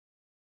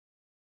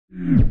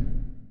Hey,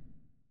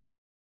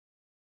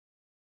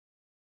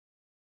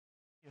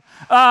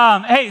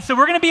 so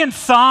we're going to be in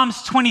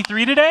Psalms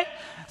 23 today.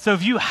 So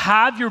if you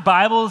have your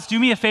Bibles, do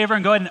me a favor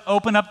and go ahead and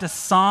open up to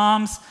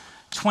Psalms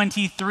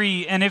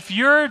 23. And if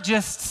you're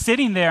just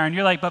sitting there and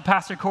you're like, but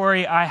Pastor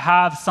Corey, I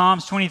have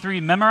Psalms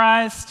 23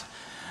 memorized,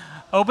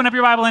 open up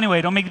your Bible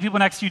anyway. Don't make the people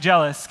next to you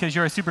jealous because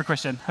you're a super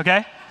Christian,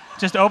 okay?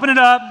 Just open it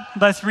up,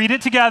 let's read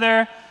it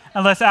together,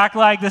 and let's act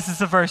like this is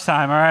the first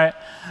time, all right?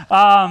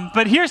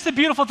 But here's the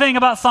beautiful thing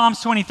about Psalms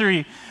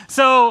 23.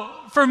 So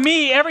for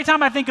me, every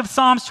time I think of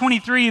Psalms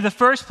 23, the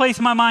first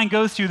place my mind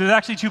goes to, there's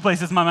actually two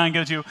places my mind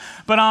goes to,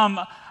 but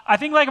I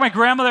think like my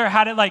grandmother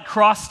had it like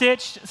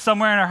cross-stitched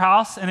somewhere in her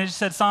house, and it just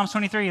said Psalms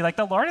 23, like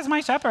the Lord is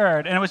my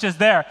shepherd, and it was just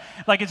there.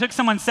 Like it took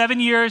someone 7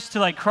 years to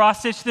like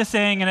cross-stitch this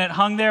thing, and it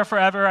hung there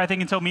forever, I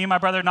think until me and my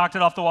brother knocked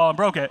it off the wall and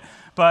broke it.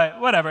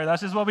 But whatever,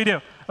 that's just what we do,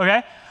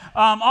 okay?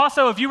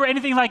 Also, if you were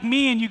anything like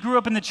me and you grew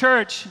up in the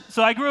church,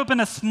 so I grew up in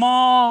a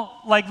small,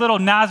 like little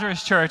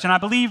Nazareth church, and I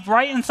believe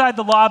right inside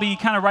the lobby,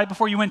 kind of right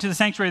before you went to the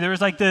sanctuary, there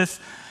was like this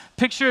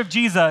picture of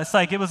Jesus.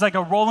 Like it was like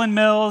a Roland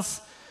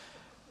Mills,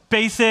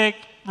 basic,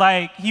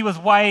 like he was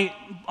white,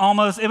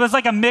 almost. It was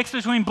like a mix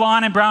between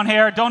blonde and brown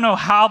hair. Don't know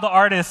how the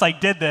artist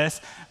like did this,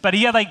 but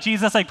he had like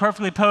Jesus like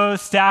perfectly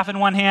posed, staff in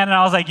one hand, and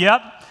I was like,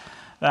 yep,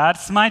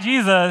 that's my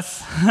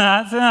Jesus.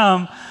 That's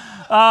him.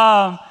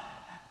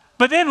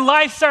 But then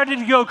life started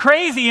to go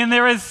crazy, and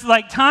there was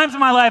like times in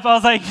my life I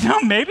was like,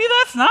 maybe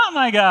that's not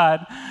my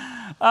God.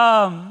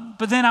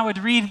 But then I would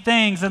read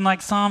things in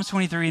like Psalms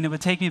 23, and it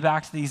would take me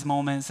back to these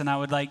moments, and I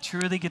would like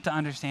truly get to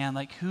understand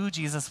like who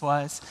Jesus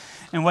was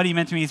and what he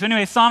meant to me. So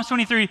anyway, Psalms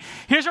 23,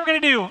 here's what we're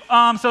going to do.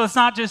 So it's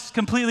not just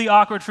completely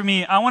awkward for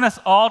me. I want us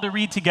all to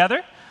read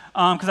together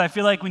because I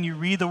feel like when you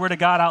read the Word of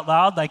God out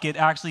loud, like it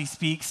actually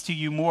speaks to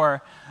you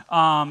more.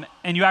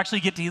 And you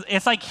actually get to,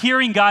 it's like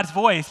hearing God's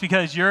voice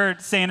because you're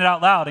saying it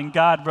out loud and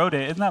God wrote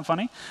it. Isn't that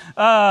funny?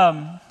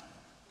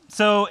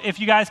 So if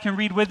you guys can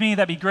read with me,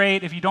 that'd be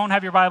great. If you don't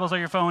have your Bibles or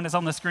your phone, it's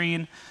on the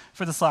screen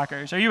for the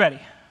slackers. Are you ready?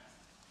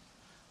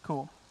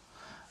 Cool.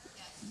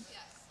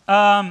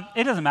 Yes.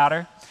 It doesn't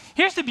matter.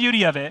 Here's the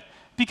beauty of it.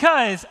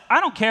 Because I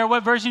don't care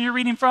what version you're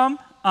reading from.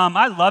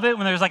 I love it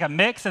when there's like a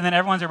mix and then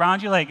everyone's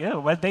around you like,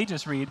 ew, what'd they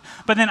just read?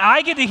 But then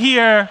I get to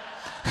hear...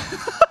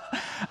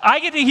 I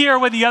get to hear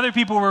what the other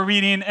people were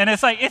reading, and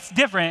it's like, it's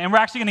different, and we're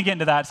actually going to get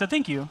into that. So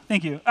thank you.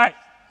 Thank you. All right.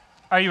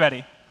 Are you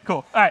ready?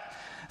 Cool. All right.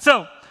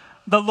 So,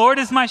 the Lord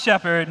is my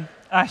shepherd,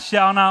 I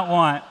shall not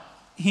want.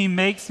 He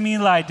makes me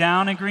lie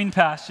down in green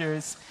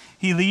pastures.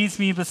 He leads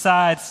me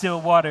beside still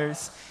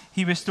waters.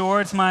 He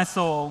restores my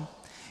soul.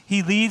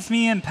 He leads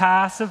me in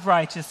paths of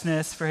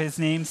righteousness for his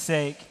name's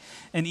sake.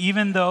 And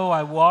even though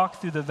I walk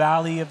through the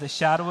valley of the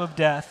shadow of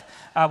death,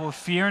 I will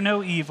fear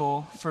no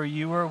evil, for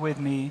you are with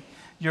me.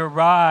 Your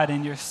rod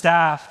and your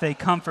staff, they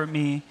comfort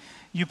me.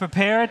 You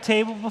prepare a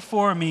table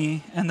before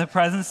me in the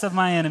presence of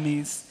my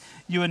enemies.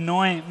 You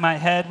anoint my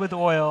head with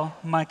oil.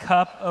 My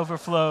cup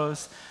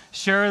overflows.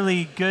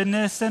 Surely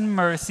goodness and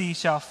mercy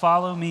shall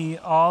follow me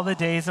all the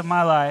days of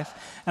my life,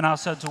 and I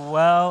shall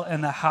dwell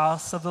in the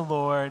house of the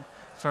Lord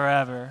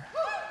forever.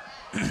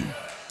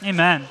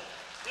 Amen.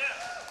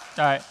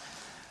 All right.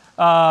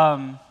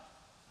 I'm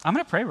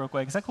going to pray real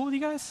quick. Is that cool with you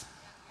guys?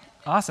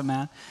 Awesome,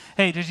 man.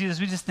 Hey, dear Jesus,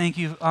 we just thank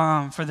you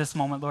for this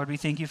moment, Lord. We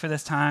thank you for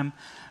this time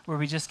where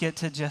we just get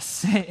to just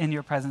sit in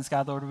your presence,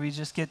 God, Lord. We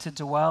just get to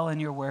dwell in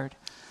your word.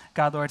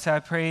 God, Lord, so I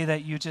pray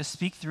that you just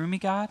speak through me,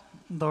 God.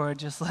 Lord,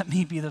 just let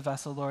me be the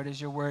vessel, Lord,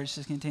 as your words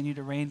just continue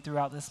to reign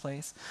throughout this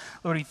place.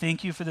 Lord, we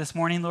thank you for this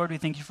morning, Lord. We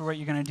thank you for what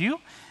you're going to do.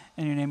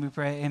 In your name we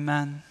pray,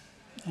 amen.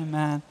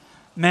 Amen.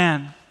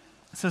 Man,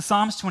 so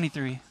Psalms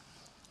 23.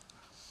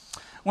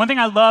 One thing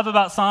I love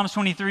about Psalms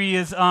 23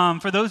 is,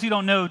 for those who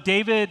don't know,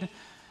 David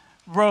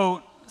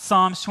wrote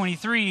Psalms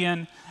 23,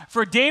 and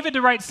for David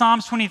to write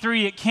Psalms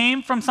 23, it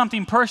came from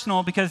something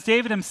personal because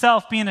David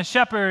himself, being a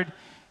shepherd,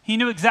 he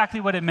knew exactly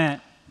what it meant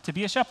to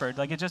be a shepherd.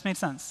 Like, it just made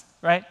sense,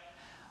 right?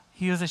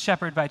 He was a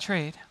shepherd by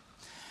trade.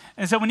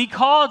 And so when he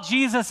called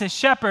Jesus his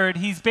shepherd,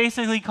 he's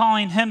basically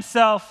calling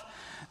himself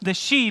the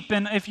sheep.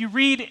 And if you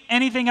read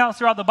anything else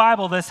throughout the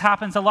Bible, this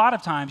happens a lot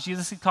of times.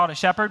 Jesus gets called a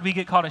shepherd, we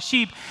get called a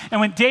sheep. And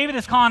when David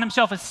is calling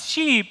himself a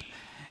sheep,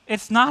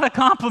 it's not a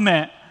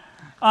compliment.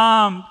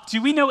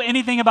 Do we know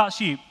anything about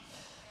sheep?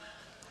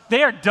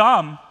 They are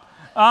dumb.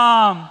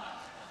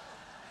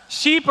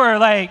 Sheep are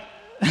like,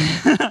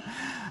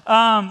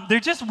 they're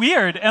just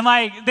weird. And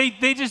like,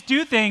 they just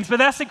do things. But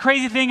that's the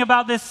crazy thing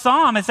about this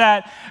psalm is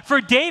that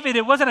for David,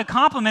 it wasn't a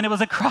compliment. It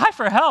was a cry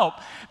for help.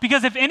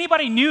 Because if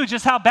anybody knew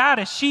just how bad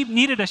a sheep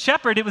needed a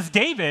shepherd, it was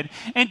David.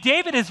 And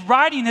David is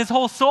writing his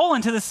whole soul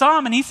into the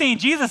psalm. And he's saying,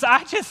 Jesus,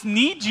 I just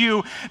need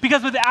you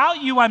because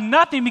without you, I'm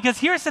nothing. Because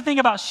here's the thing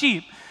about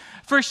sheep.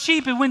 For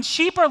sheep, when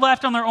sheep are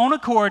left on their own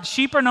accord,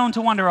 sheep are known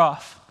to wander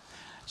off.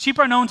 Sheep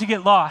are known to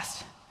get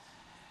lost.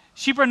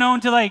 Sheep are known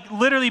to like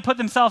literally put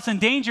themselves in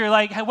danger.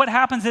 Like what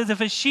happens is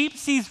if a sheep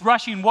sees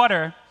rushing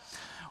water,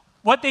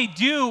 what they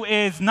do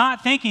is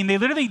not thinking. They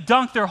literally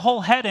dunk their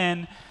whole head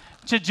in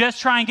to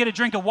just try and get a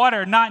drink of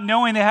water, not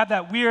knowing they have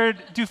that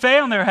weird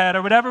duvet on their head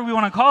or whatever we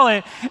want to call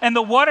it. And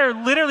the water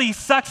literally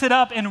sucks it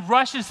up and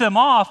rushes them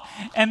off.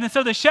 And then,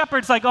 so the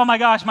shepherd's like, oh my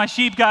gosh, my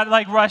sheep got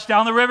like rushed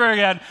down the river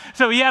again.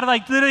 So he had to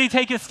like literally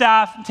take his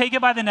staff, take it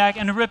by the neck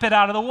and rip it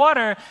out of the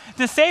water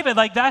to save it.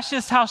 Like that's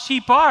just how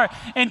sheep are.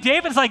 And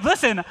David's like,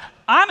 listen,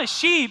 I'm a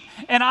sheep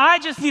and I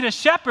just need a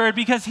shepherd,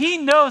 because he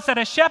knows that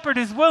a shepherd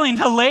is willing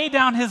to lay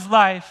down his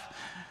life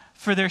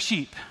for their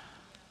sheep.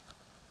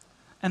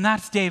 And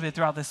that's David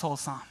throughout this whole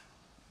psalm.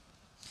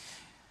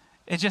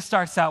 It just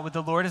starts out with,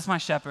 the Lord is my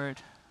shepherd,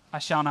 I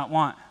shall not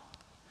want.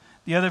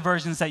 The other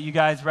versions that you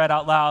guys read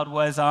out loud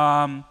was,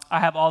 I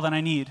have all that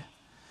I need.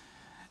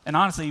 And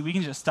honestly, we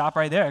can just stop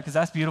right there, because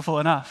that's beautiful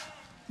enough.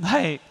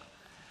 Like,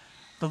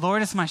 the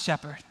Lord is my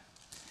shepherd.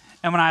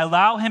 And when I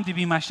allow him to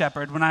be my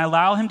shepherd, when I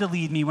allow him to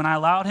lead me, when I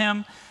allow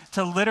him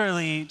to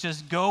literally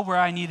just go where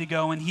I need to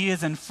go, and he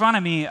is in front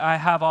of me, I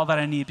have all that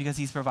I need because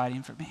he's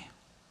providing for me.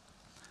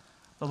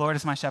 The Lord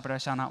is my shepherd, I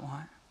shall not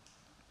want.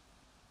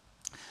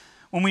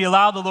 When we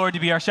allow the Lord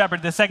to be our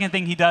shepherd, the second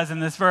thing he does in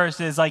this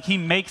verse is like he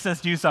makes us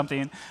do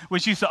something,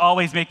 which used to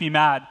always make me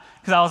mad,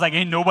 because I was like,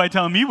 ain't nobody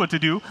telling me what to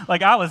do.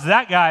 Like I was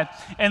that guy.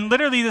 And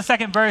literally the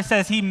second verse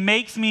says he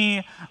makes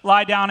me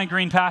lie down in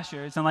green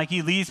pastures, and like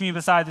he leads me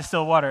beside the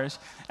still waters.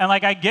 And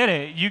like I get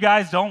it. You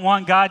guys don't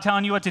want God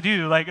telling you what to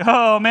do. Like,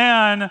 oh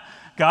man,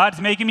 God's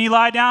making me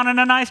lie down in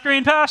a nice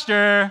green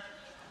pasture.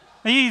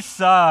 He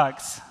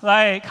sucks.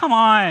 Like, come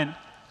on.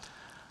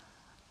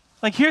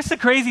 Like, here's the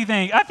crazy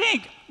thing. I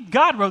think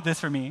God wrote this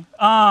for me.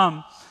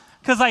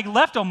 Because, like,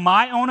 left on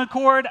my own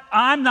accord,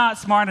 I'm not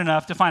smart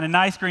enough to find a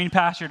nice green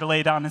pasture to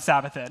lay down and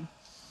Sabbath in.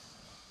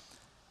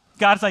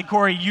 God's like,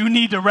 Corey, you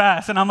need to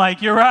rest. And I'm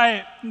like, you're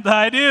right,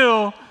 I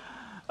do.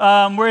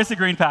 Where's the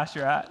green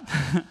pasture at?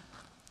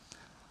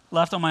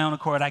 Left on my own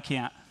accord, I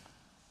can't.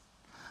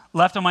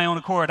 Left on my own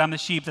accord, I'm the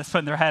sheep that's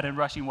putting their head in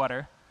rushing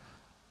water.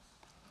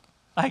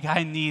 Like,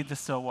 I need the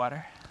still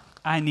water.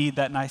 I need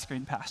that nice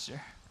green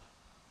pasture.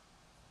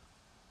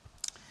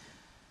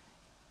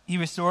 He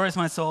restores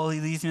my soul.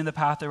 He leads me in the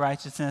path of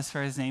righteousness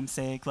for his name's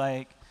sake.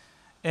 Like,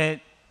 it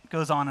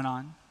goes on and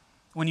on.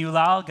 When you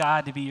allow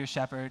God to be your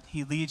shepherd,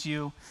 he leads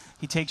you.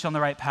 He takes you on the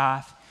right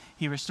path.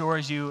 He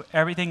restores you.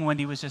 Everything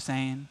Wendy was just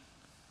saying.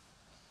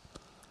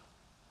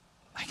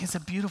 Like, it's a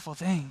beautiful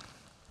thing.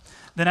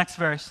 The next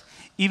verse,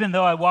 even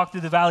though I walk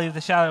through the valley of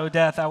the shadow of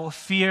death, I will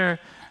fear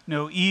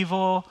no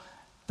evil.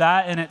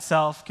 That in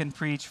itself can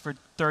preach for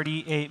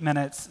 38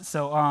 minutes.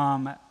 So,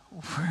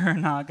 we're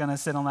not going to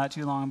sit on that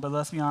too long, but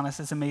let's be honest,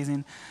 it's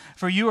amazing.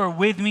 For you are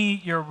with me,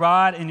 your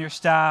rod and your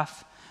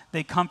staff,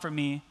 they comfort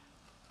me.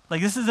 Like,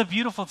 this is a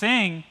beautiful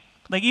thing.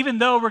 Like, even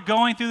though we're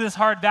going through this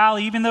hard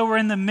valley, even though we're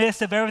in the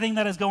midst of everything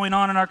that is going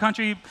on in our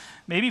country,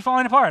 maybe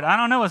falling apart, I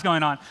don't know what's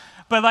going on.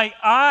 But like,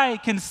 I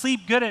can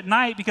sleep good at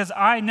night because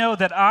I know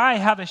that I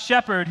have a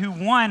shepherd who,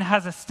 one,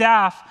 has a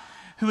staff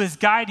who is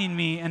guiding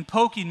me and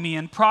poking me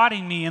and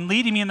prodding me and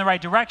leading me in the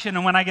right direction.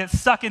 And when I get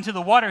stuck into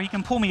the water, he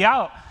can pull me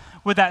out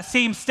with that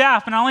same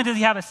staff. But not only does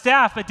he have a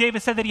staff, but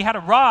David said that he had a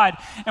rod.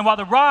 And while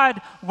the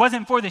rod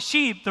wasn't for the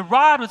sheep, the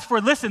rod was for,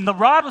 listen, the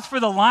rod was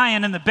for the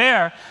lion and the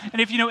bear. And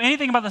if you know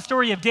anything about the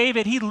story of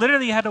David, he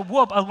literally had to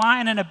whoop a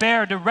lion and a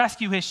bear to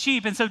rescue his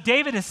sheep. And so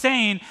David is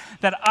saying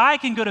that I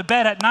can go to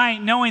bed at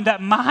night knowing that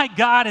my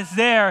God is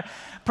there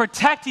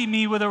protecting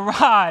me with a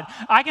rod.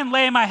 I can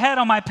lay my head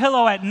on my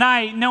pillow at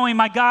night knowing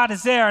my God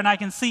is there and I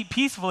can sleep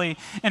peacefully.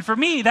 And for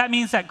me, that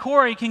means that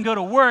Corey can go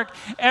to work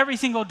every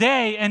single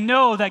day and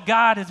know that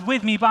God is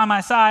with me by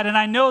my side. And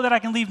I know that I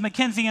can leave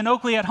Mackenzie and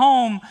Oakley at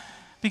home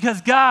because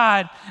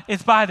God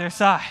is by their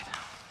side.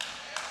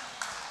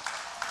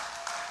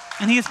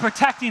 And he is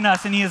protecting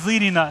us and he is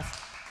leading us.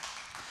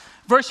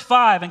 Verse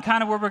 5, and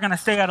kind of where we're going to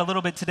stay at a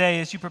little bit today,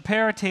 is you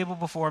prepare a table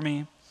before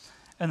me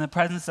in the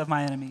presence of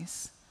my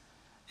enemies.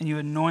 And you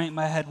anoint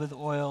my head with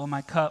oil, and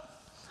my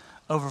cup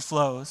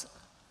overflows.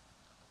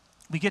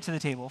 We get to the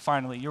table,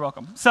 finally. You're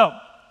welcome. So,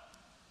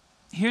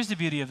 here's the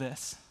beauty of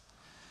this.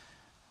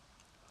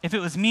 If it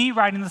was me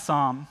writing the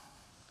psalm,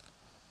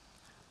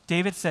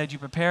 David said, you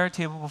prepare a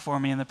table before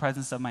me in the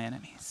presence of my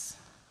enemies.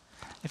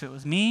 If it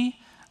was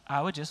me,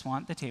 I would just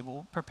want the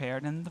table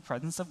prepared in the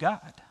presence of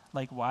God.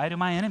 Like, why do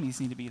my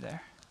enemies need to be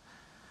there?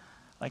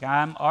 Like,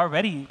 I'm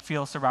already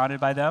feel surrounded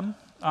by them.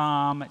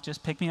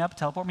 Just pick me up,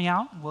 teleport me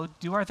out, we'll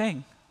do our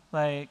thing.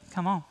 Like,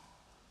 come on,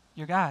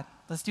 you're God,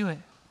 let's do it.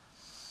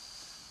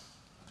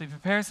 So he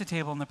prepares the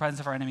table in the presence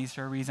of our enemies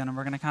for a reason, and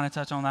we're going to kind of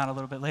touch on that a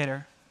little bit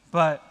later.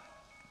 But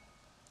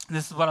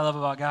this is what I love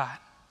about God,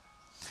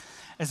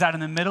 is that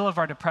in the middle of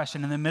our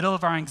depression, in the middle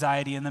of our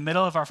anxiety, in the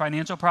middle of our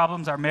financial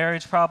problems, our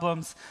marriage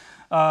problems,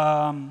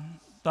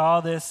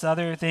 all this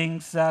other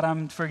things that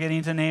I'm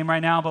forgetting to name right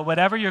now, but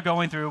whatever you're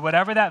going through,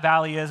 whatever that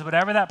valley is,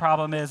 whatever that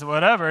problem is,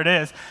 whatever it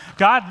is,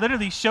 God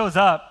literally shows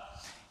up.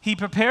 He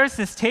prepares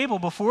this table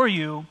before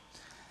you,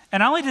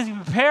 and not only does he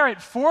prepare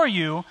it for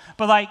you,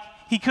 but like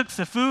he cooks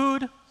the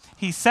food,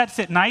 he sets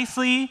it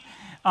nicely,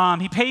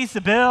 he pays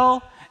the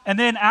bill, and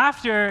then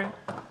after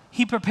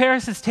he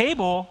prepares his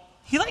table,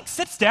 he like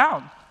sits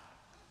down.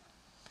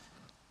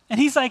 And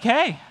he's like,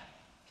 hey,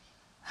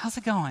 how's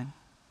it going?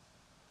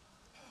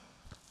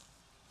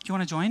 Do you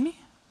want to join me?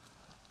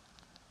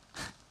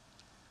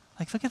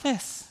 Like, look at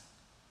this.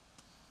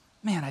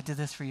 Man, I did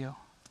this for you.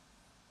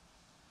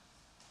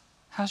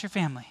 How's your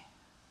family?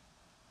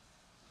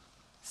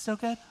 Still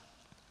good?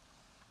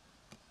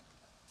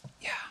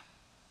 Yeah.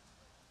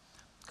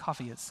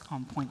 Coffee is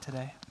on point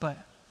today, but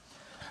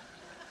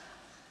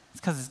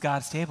it's because it's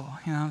God's table,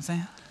 you know what I'm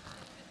saying?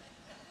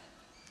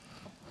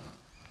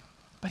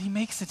 But he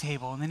makes the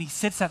table, and then he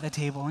sits at the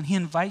table, and he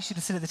invites you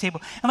to sit at the table.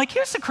 And like,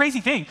 here's the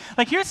crazy thing.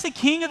 Like, here's the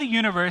king of the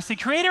universe, the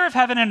creator of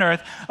heaven and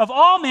earth, of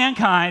all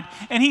mankind,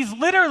 and he's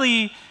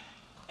literally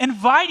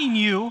inviting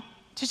you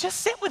to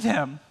just sit with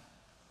him.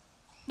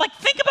 Like,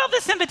 think about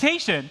this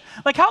invitation.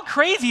 Like, how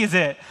crazy is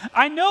it?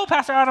 I know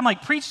Pastor Adam,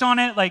 like, preached on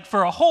it, like,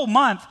 for a whole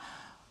month,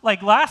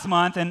 like, last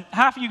month, and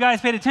half of you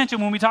guys paid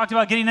attention when we talked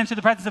about getting into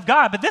the presence of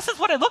God, but this is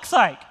what it looks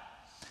like.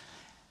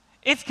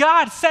 It's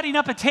God setting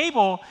up a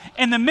table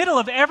in the middle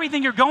of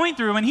everything you're going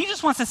through, and he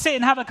just wants to sit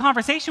and have a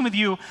conversation with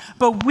you.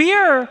 But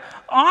we're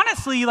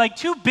honestly like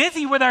too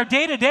busy with our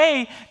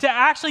day-to-day to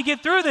actually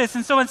get through this.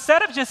 And so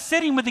instead of just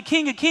sitting with the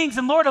King of Kings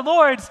and Lord of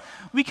Lords,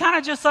 we kind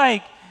of just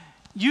like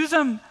use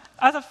him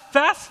as a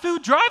fast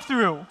food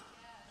drive-through.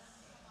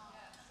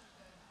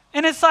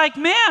 And it's like,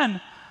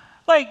 man,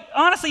 like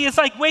honestly, it's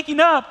like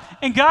waking up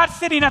and God's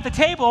sitting at the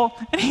table,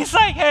 and he's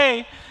like,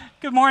 hey,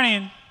 good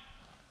morning.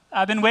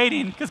 I've been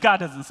waiting, because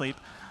God doesn't sleep.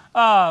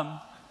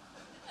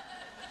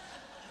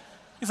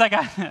 He's like,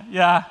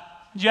 yeah,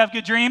 did you have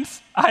good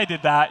dreams? I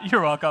did that. You're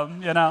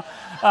welcome, you know.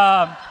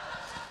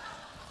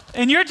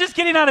 And you're just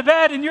getting out of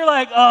bed, and you're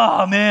like,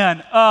 oh,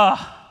 man, oh,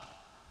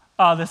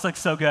 this looks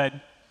so good.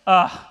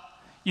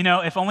 You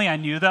know, if only I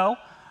knew, though,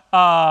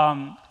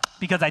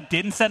 because I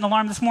didn't set an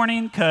alarm this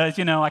morning, because,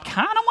 you know, I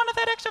kind of wanted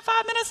that extra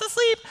 5 minutes of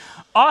sleep.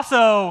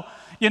 Also,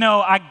 you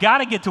know, I got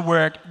to get to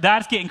work.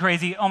 That's getting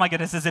crazy. Oh, my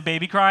goodness, is a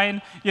baby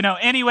crying? You know,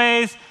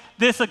 anyways,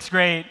 this looks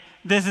great.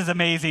 This is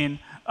amazing.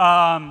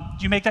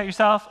 Did you make that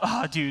yourself?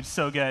 Oh, dude,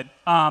 so good.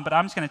 But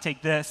I'm just going to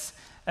take this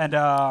and,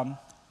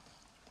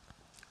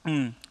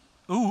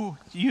 ooh,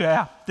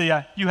 yeah,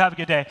 you have a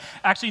good day.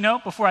 Actually, no,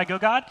 before I go,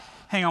 God,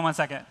 hang on one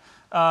second.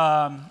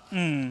 Let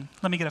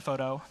me get a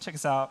photo. Check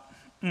this out.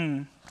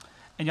 And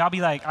y'all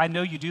be like, I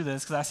know you do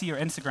this because I see your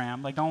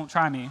Instagram. Like, don't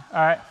try me, all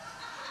right?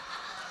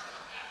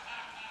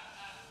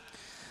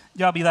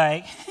 Y'all be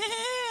like,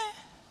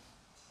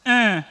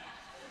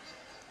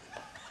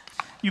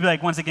 you'd be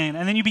like, once again.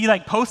 And then you'd be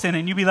like posting,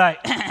 and you'd be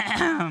like,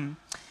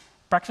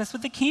 breakfast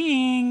with the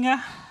king.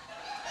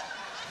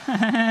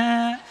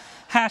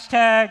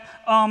 Hashtag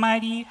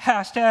almighty,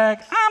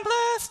 hashtag I'm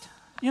blessed,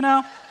 you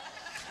know?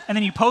 And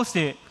then you post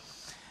it.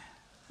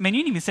 Man, you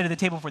didn't even sit at the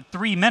table for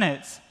 3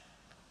 minutes,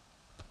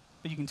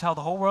 but you can tell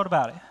the whole world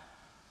about it.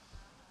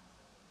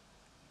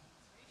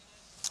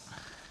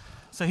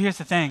 So here's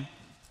the thing.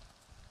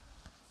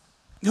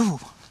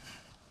 Ooh.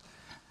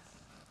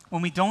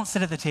 When we don't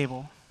sit at the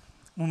table,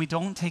 when we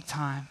don't take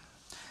time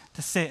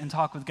to sit and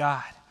talk with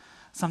God,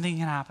 something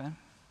can happen.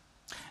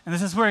 And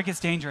this is where it gets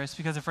dangerous,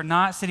 because if we're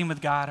not sitting with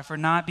God, if we're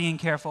not being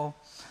careful,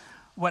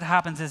 what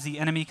happens is the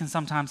enemy can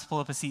sometimes pull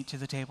up a seat to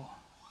the table.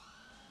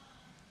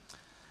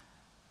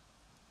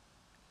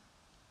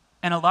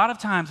 And a lot of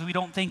times we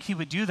don't think he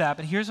would do that,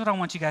 but here's what I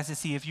want you guys to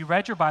see. If you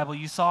read your Bible,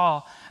 you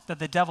saw that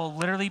the devil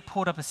literally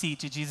pulled up a seat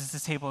to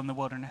Jesus' table in the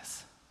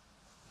wilderness.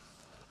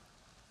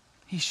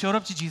 He showed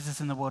up to Jesus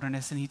in the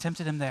wilderness and he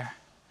tempted him there.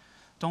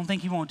 Don't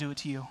think he won't do it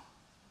to you.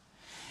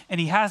 And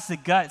he has the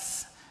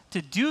guts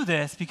to do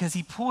this because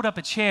he pulled up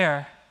a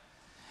chair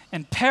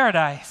in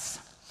paradise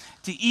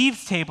to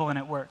Eve's table and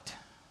it worked.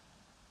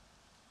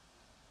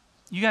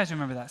 You guys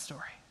remember that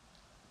story.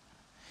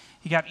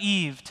 He got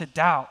Eve to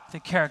doubt the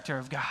character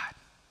of God.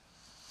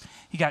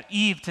 He got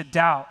Eve to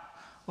doubt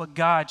what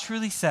God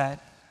truly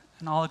said,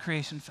 and all of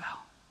creation fell.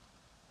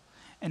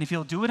 And if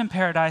he'll do it in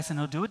paradise and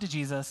he'll do it to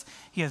Jesus,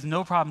 he has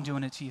no problem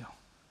doing it to you.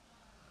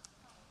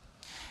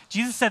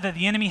 Jesus said that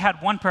the enemy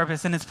had one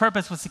purpose, and his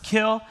purpose was to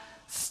kill,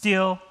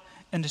 steal,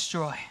 and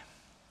destroy.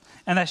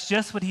 And that's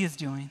just what he is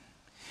doing.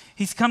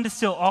 He's come to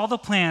steal all the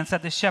plans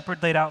that the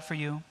shepherd laid out for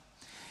you.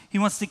 He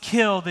wants to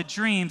kill the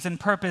dreams and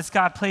purpose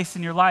God placed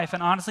in your life,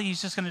 and honestly,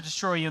 he's just going to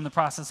destroy you in the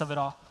process of it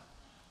all.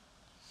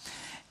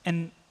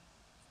 And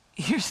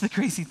here's the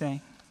crazy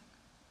thing.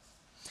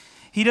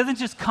 He doesn't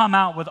just come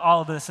out with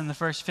all of this in the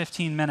first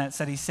 15 minutes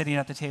that he's sitting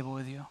at the table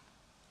with you.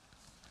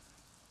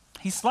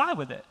 He's sly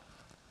with it.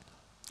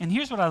 And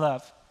here's what I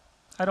love.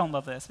 I don't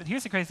love this, but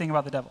here's the crazy thing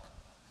about the devil.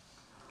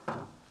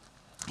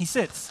 He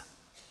sits.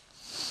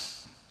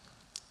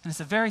 And it's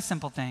a very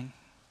simple thing.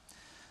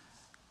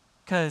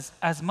 Because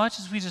as much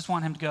as we just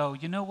want him to go,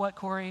 you know what,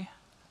 Corey?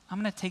 I'm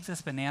going to take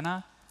this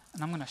banana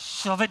and I'm going to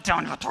shove it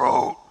down your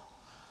throat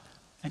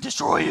and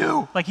destroy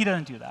you. Like, he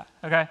doesn't do that,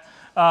 okay?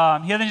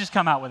 He doesn't just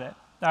come out with it.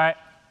 All right,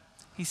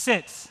 he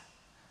sits,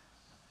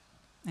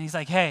 and he's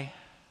like, hey,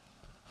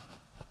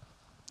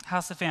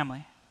 how's the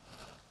family?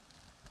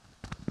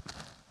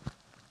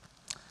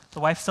 The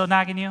wife still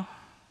nagging you?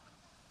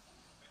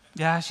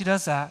 Yeah, she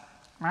does that.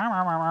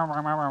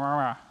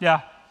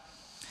 Yeah.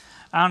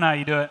 I don't know how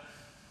you do it.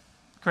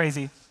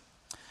 Crazy.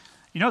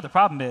 You know what the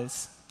problem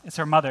is? It's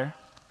her mother.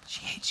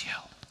 She hates you.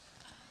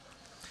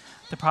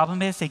 The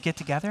problem is they get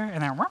together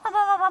and they're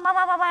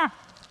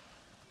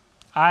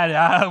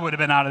I would have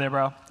been out of there,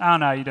 bro. I don't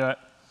know how you do it.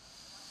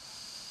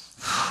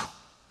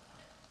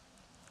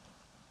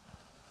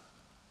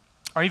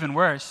 Or even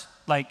worse,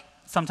 like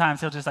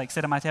sometimes he'll just like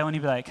sit at my table and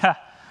he'd be like, "Ha,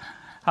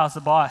 how's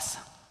the boss?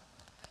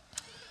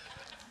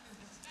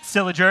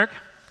 Still a jerk?"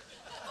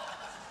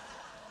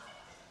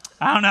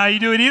 I don't know how you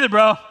do it either,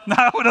 bro.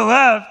 I would have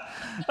left.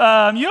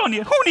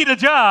 Who need a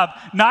job?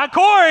 Not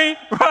Corey,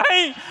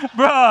 right?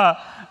 Bruh,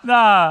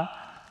 nah.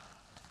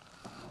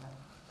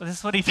 But this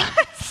is what he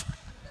does.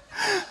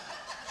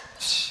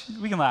 Shh,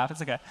 we can laugh,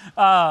 it's okay.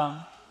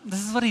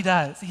 This is what he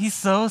does. He's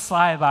so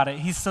sly about it.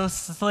 He's so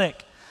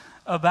slick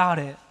about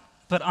it.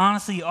 But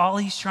honestly, all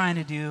he's trying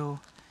to do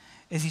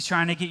is he's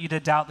trying to get you to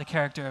doubt the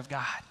character of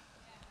God.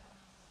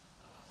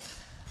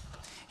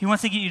 He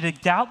wants to get you to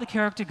doubt the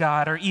character of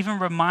God or even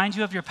remind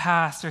you of your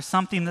past or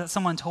something that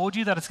someone told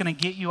you that it's going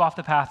to get you off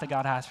the path that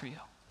God has for you.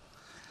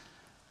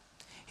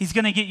 He's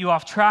going to get you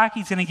off track.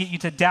 He's going to get you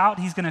to doubt.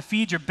 He's going to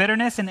feed your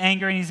bitterness and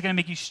anger, and he's going to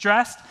make you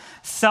stressed,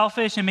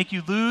 selfish, and make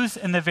you lose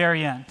in the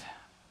very end.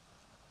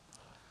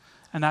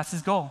 And that's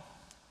his goal.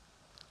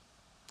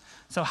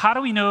 So how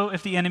do we know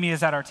if the enemy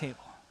is at our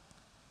table?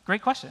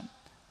 Great question.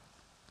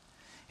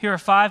 Here are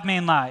 5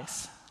 main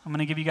lies. I'm going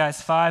to give you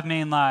guys 5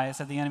 main lies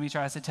that the enemy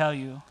tries to tell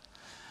you.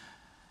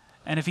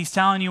 And if he's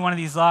telling you one of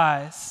these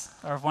lies,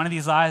 or if one of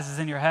these lies is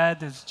in your head,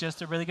 there's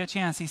just a really good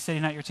chance he's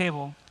sitting at your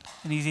table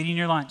and he's eating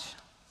your lunch.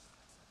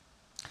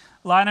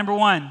 Lie number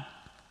 1,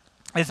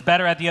 it's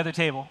better at the other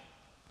table.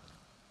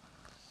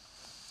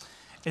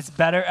 It's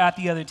better at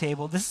the other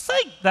table. This is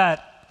like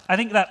that, I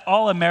think that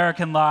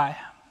all-American lie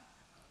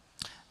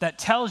that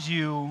tells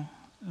you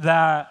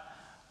that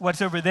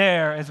what's over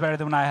there is better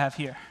than what I have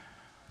here.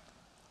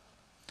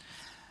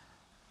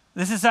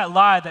 This is that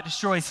lie that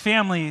destroys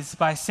families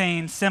by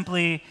saying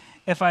simply,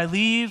 if I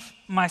leave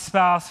my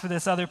spouse for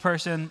this other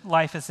person,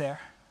 life is there.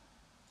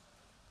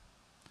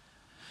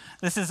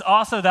 This is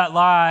also that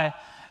lie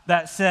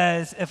that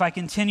says, if I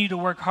continue to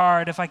work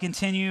hard, if I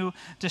continue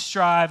to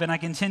strive, and I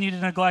continue to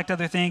neglect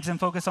other things and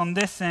focus on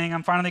this thing,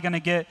 I'm finally going to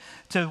get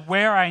to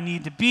where I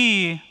need to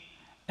be,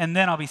 and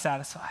then I'll be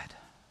satisfied.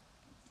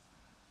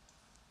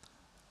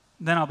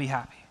 Then I'll be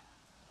happy.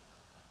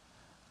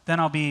 Then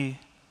I'll be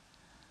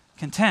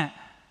content.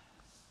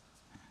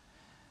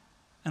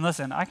 And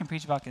listen, I can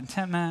preach about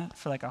contentment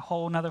for like a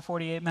whole nother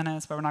 48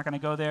 minutes, but we're not going to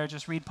go there.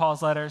 Just read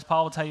Paul's letters.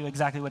 Paul will tell you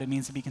exactly what it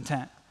means to be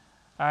content.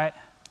 All right?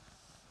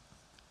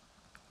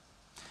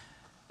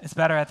 It's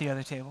better at the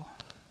other table.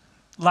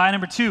 Lie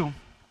number 2.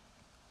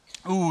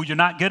 Ooh, you're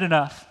not good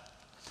enough.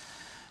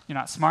 You're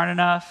not smart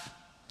enough.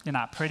 You're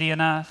not pretty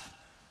enough.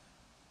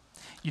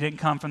 You didn't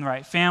come from the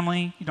right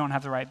family. You don't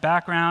have the right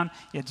background.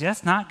 You're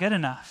just not good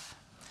enough.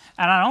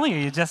 And not only are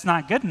you just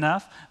not good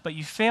enough, but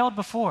you failed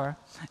before.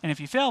 And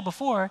if you failed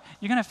before,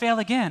 you're going to fail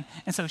again.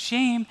 And so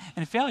shame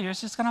and failure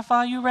is just going to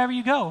follow you wherever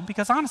you go.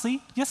 Because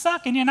honestly, you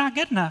suck and you're not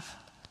good enough.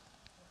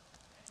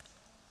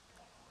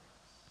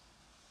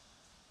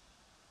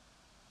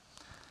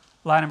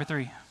 Lie number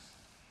 3.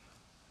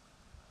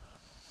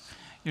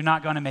 You're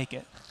not going to make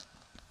it.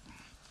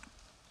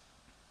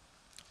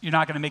 You're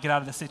not going to make it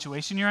out of the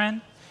situation you're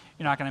in.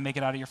 You're not going to make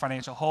it out of your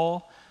financial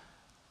hole.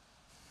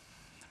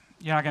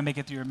 You're not going to make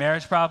it through your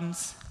marriage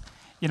problems.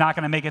 You're not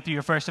going to make it through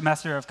your first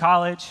semester of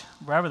college,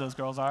 wherever those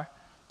girls are.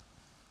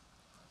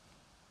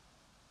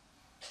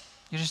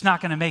 You're just not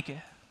going to make it.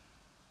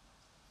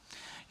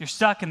 You're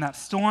stuck in that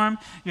storm.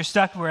 You're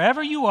stuck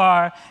wherever you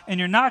are, and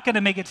you're not going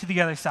to make it to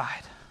the other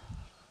side.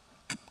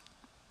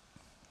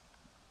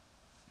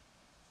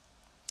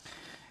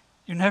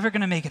 You're never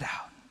going to make it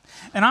out.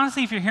 And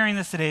honestly, if you're hearing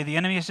this today, the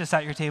enemy is just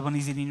at your table and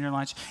he's eating your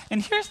lunch.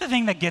 And here's the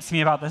thing that gets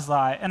me about this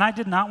lie. And I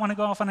did not want to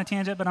go off on a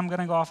tangent, but I'm going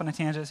to go off on a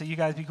tangent, so you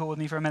guys be cool with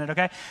me for a minute,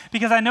 okay?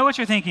 Because I know what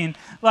you're thinking.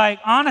 Like,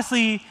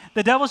 honestly,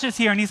 the devil's just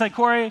here, and he's like,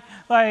 Corey,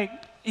 like,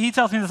 he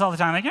tells me this all the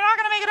time. Like, you're not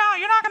going to make it out.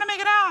 You're not going to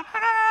make it out.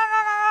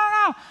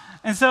 No.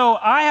 And so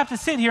I have to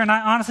sit here, and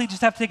I honestly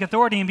just have to take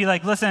authority and be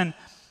like, listen,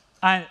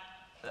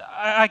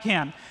 I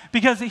can.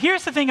 Because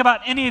here's the thing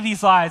about any of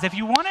these lies. If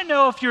you want to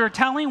know if you're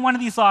telling one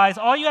of these lies,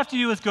 all you have to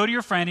do is go to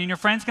your friend, and your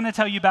friend's going to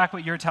tell you back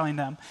what you're telling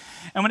them.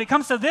 And when it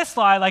comes to this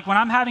lie, like when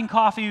I'm having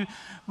coffee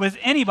with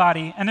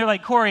anybody, and they're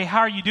like, Corey, how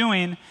are you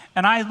doing?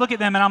 And I look at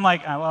them, and I'm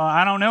like, well,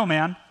 I don't know,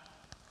 man.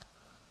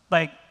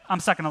 Like,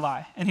 I'm stuck in a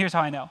lie. And here's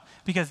how I know.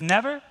 Because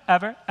never,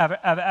 ever, ever,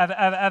 ever, ever,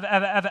 ever, ever,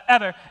 ever, ever,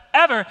 ever,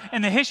 ever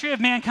in the history of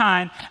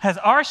mankind has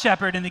our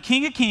shepherd and the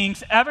King of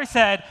Kings ever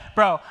said,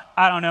 bro,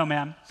 I don't know,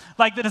 man.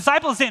 Like, the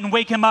disciples didn't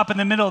wake him up in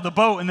the middle of the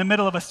boat, in the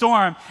middle of a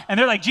storm, and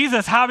they're like,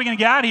 Jesus, how are we going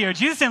to get out of here?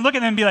 Jesus didn't look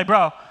at them and be like,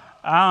 bro,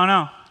 I don't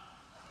know.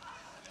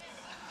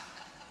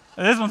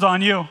 This one's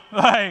on you.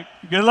 Like,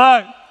 good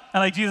luck.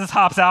 And like Jesus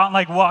hops out and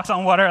like walks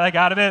on water like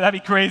out of it.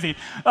 That'd be crazy.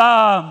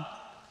 But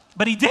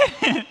he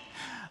didn't.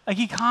 Like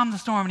he calmed the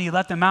storm and he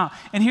let them out.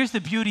 And here's the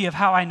beauty of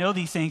how I know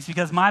these things,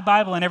 because my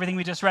Bible and everything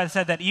we just read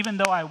said that even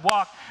though I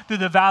walk through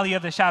the valley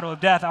of the shadow of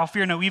death, I'll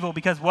fear no evil,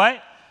 because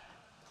what?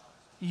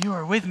 You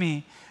are with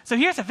me. So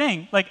here's the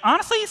thing. Like,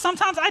 honestly,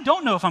 sometimes I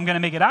don't know if I'm going to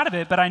make it out of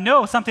it, but I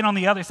know something on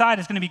the other side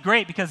is going to be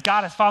great because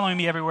God is following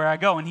me everywhere I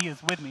go and he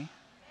is with me.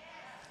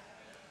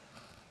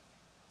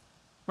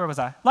 Where was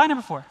I? Lie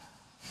number 4.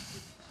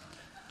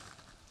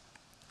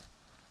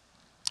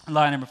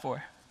 Lie number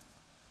 4.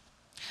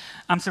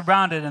 I'm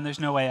surrounded and there's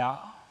no way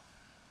out.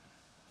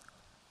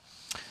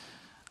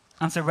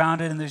 I'm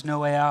surrounded and there's no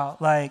way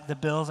out. Like the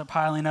bills are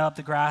piling up,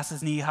 the grass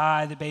is knee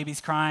high, the baby's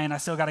crying, I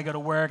still got to go to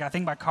work. I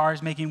think my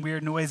car's making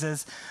weird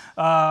noises.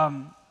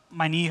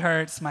 My knee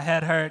hurts, my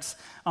head hurts.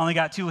 I only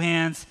got 2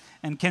 hands,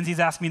 and Kenzie's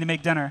asked me to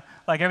make dinner.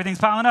 Like everything's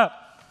piling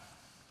up.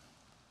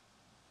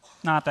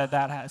 Not that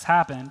that has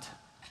happened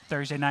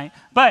Thursday night,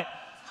 but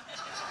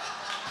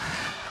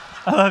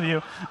I love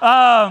you.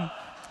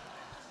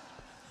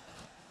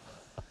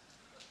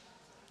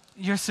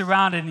 You're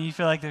surrounded and you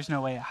feel like there's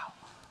no way out.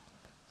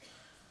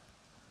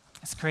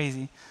 It's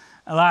crazy.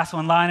 The last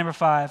one, lie number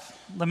 5.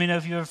 Let me know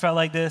if you ever felt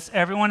like this.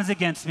 Everyone is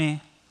against me.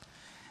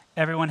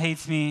 Everyone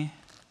hates me.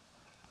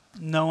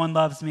 No one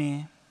loves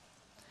me.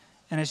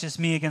 And it's just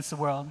me against the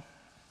world.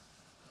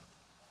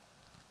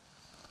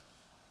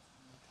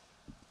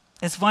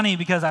 It's funny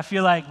because I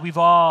feel like we've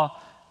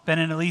all been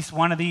in at least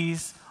one of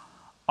these,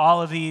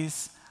 all of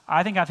these.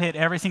 I think I've hit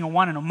every single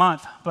one in a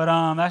month, but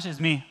that's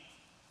just me.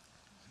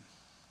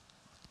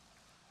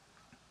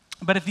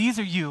 But if these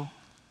are you,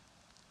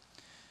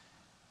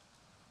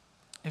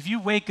 if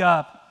you wake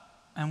up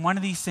and one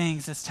of these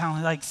things is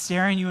telling, like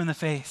staring you in the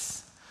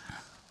face,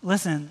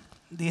 listen,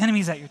 the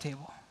enemy's at your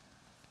table.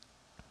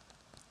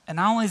 And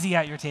not only is he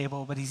at your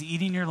table, but he's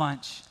eating your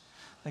lunch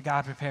that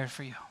God prepared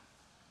for you.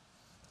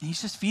 And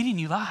he's just feeding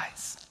you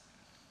lies.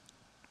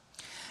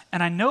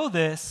 And I know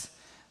this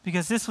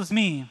because this was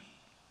me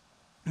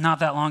not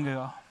that long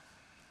ago.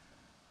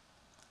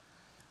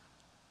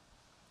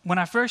 When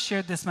I first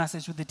shared this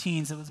message with the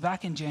teens, it was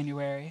back in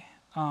January.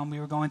 We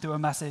were going through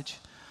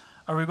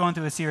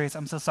a series,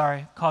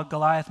 called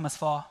Goliath Must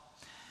Fall.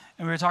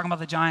 And we were talking about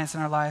the giants in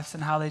our lives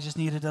and how they just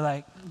needed to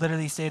like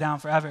literally stay down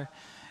forever.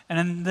 And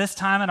in this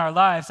time in our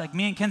lives, like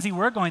me and Kenzie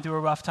were going through a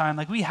rough time.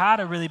 Like we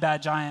had a really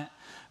bad giant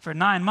for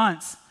 9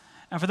 months.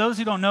 And for those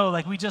who don't know,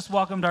 like we just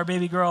welcomed our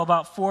baby girl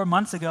about 4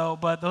 months ago,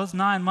 but those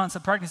 9 months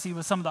of pregnancy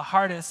was some of the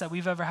hardest that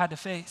we've ever had to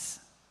face.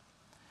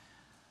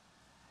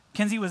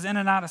 Kenzie was in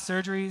and out of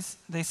surgeries.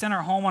 They sent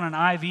her home on an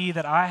IV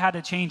that I had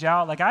to change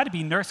out. Like I had to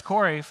be Nurse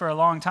Corey for a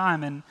long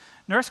time, and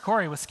Nurse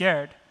Corey was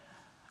scared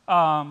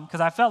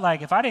because I felt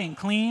like if I didn't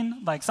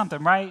clean like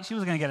something right, she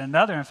was going to get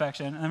another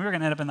infection, and then we were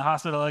going to end up in the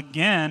hospital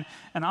again.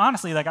 And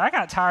honestly, like I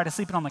got tired of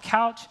sleeping on the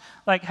couch.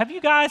 Like, have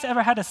you guys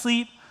ever had to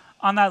sleep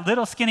on that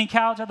little skinny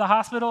couch at the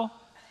hospital?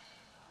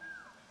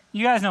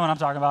 You guys know what I'm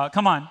talking about.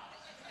 Come on.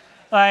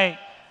 Like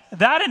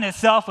that in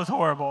itself was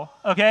horrible,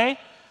 okay?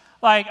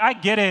 Like, I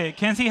get it.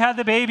 Kenzie had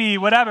the baby,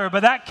 whatever,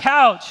 but that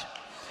couch,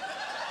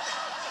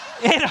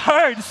 it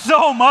hurt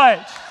so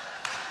much.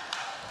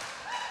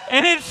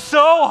 And it's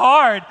so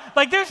hard.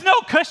 Like, there's no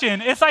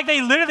cushion. It's like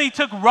they literally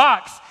took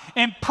rocks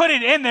and put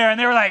it in there, and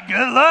they were like,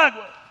 good luck.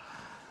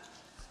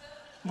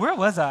 Where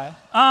was I?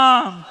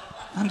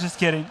 I'm just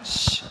kidding.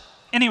 Shh.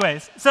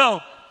 Anyways, so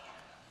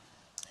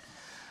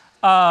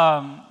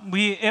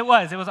it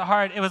was a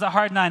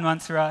hard 9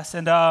 months for us.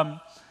 And I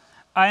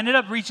ended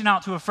up reaching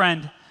out to a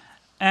friend.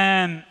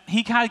 And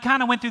he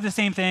kind of went through the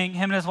same thing.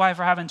 Him and his wife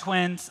are having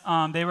twins.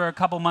 They were a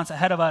couple months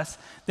ahead of us.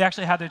 They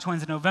actually had their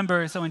twins in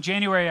November. So in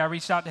January, I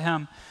reached out to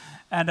him.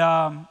 And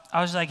I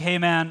was just like, hey,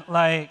 man,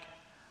 like,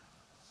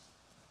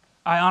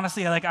 I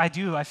honestly, like, I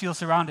feel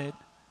surrounded.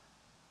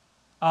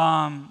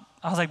 I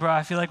was like, bro,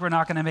 I feel like we're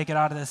not going to make it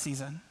out of this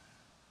season.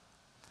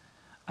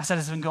 I said,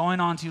 it's been going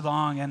on too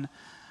long. And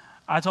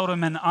I told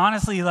him, and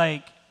honestly,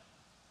 like,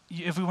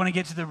 if we want to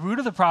get to the root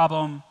of the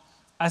problem,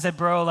 I said,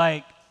 bro,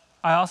 like,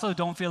 I also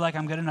don't feel like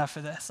I'm good enough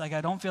for this. Like,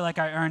 I don't feel like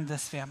I earned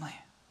this family.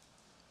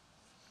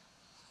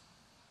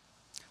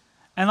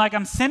 And like,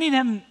 I'm sending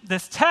him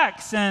this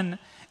text, and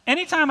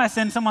anytime I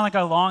send someone like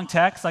a long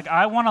text, like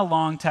I want a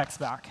long text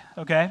back,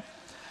 okay?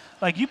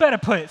 Like, you better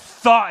put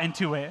thought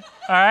into it,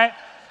 all right?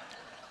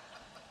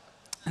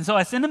 And so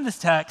I send him this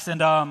text,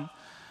 and I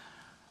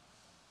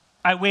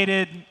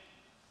waited,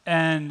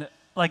 and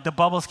like the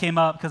bubbles came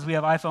up because we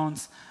have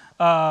iPhones.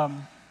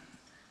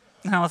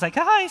 And I was like,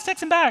 he's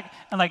texting back.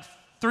 And like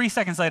 3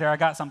 seconds later, I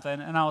got something,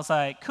 and I was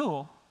like,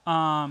 cool.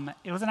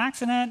 It was an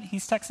accident.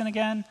 He's texting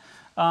again.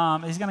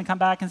 He's going to come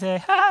back and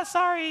say,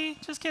 sorry,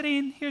 just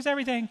kidding. Here's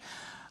everything.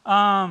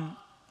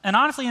 And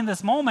honestly, in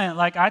this moment,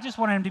 like, I just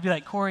wanted him to be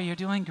like, Corey, you're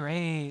doing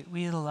great.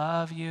 We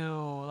love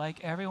you.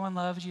 Like, everyone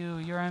loves you.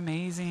 You're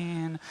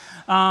amazing.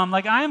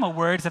 Like, I am a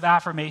words of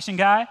affirmation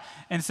guy.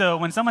 And so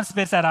when someone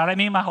spits that out at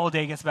me, my whole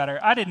day gets better.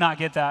 I did not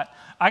get that.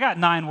 I got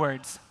 9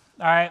 words,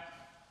 all right?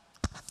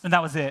 And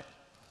that was it.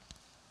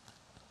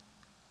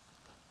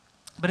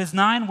 But his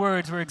 9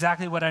 words were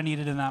exactly what I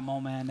needed in that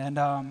moment.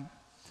 And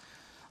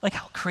Like,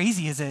 how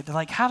crazy is it to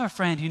like have a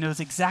friend who knows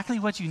exactly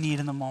what you need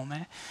in the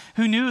moment,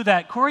 who knew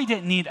that Corey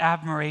didn't need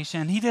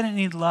admiration, he didn't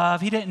need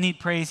love, he didn't need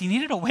praise, he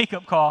needed a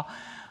wake-up call.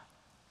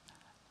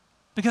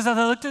 Because as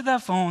I looked at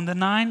that phone, the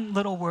 9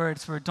 little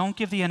words were, don't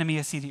give the enemy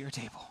a seat at your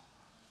table.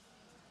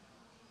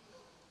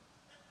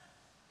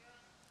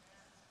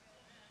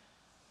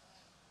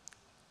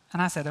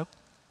 And I said, oh,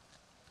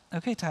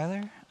 okay,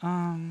 Tyler,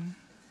 now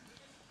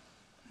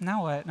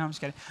what? No, I'm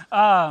just kidding.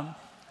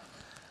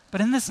 But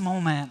in this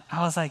moment,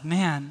 I was like,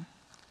 man,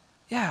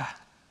 yeah.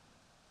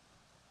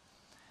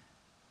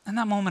 In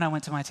that moment, I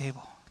went to my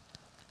table.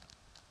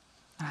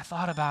 And I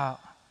thought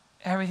about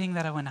everything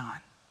that went on.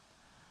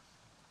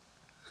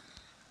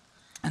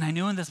 And I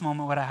knew in this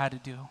moment what I had to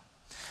do.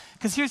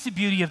 Because here's the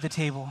beauty of the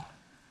table.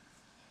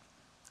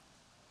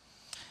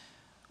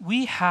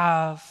 We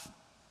have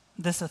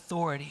this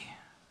authority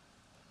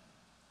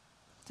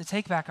to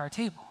take back our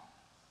table.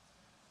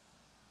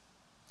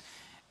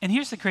 And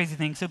here's the crazy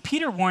thing. So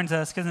Peter warns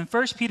us, because in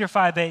 1 Peter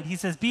 5:8, he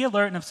says, be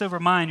alert and of sober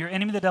mind. Your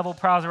enemy, the devil,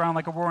 prowls around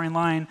like a roaring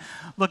lion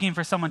looking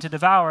for someone to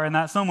devour, and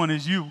that someone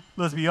is you,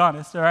 let's be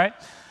honest, all right?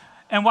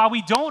 And while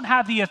we don't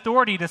have the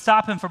authority to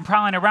stop him from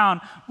prowling around,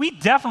 we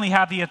definitely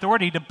have the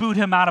authority to boot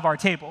him out of our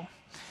table.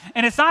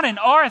 And it's not in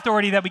our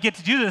authority that we get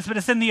to do this, but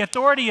it's in the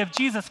authority of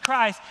Jesus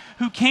Christ,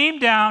 who came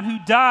down, who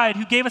died,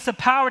 who gave us the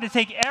power to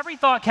take every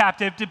thought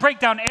captive, to break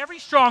down every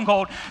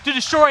stronghold, to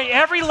destroy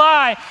every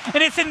lie.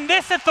 And it's in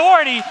this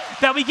authority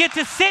that we get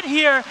to sit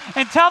here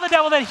and tell the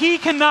devil that he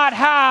cannot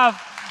have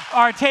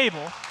our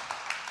table.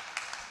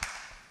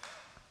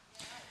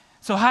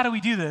 So how do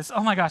we do this?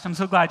 Oh my gosh, I'm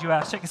so glad you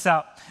asked. Check this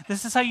out.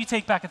 This is how you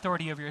take back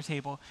authority over your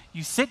table.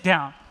 You sit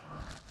down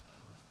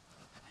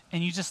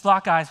and you just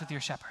lock eyes with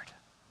your shepherd.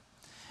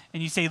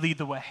 And you say, lead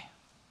the way.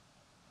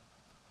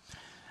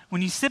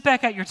 When you sit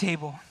back at your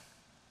table,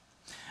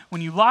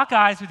 when you lock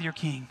eyes with your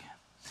king,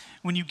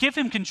 when you give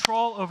him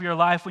control over your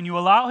life, when you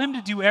allow him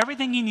to do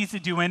everything he needs to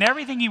do and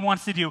everything he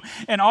wants to do,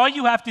 and all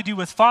you have to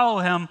do is follow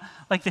him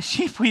like the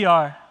sheep we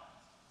are,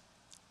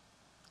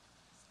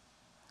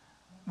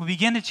 we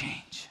begin to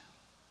change.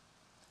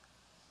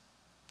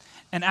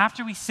 And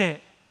after we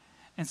sit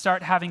and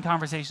start having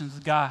conversations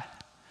with God,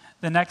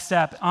 the next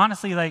step,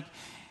 honestly, like,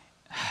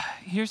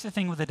 here's the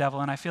thing with the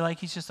devil, and I feel like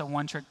he's just a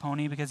one-trick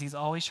pony because he's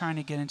always trying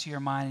to get into your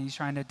mind and he's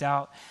trying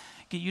to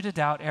get you to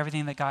doubt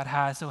everything that God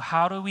has. So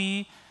how do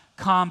we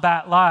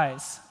combat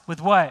lies?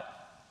 With what?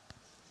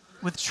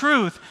 With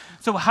truth.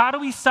 So how do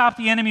we stop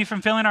the enemy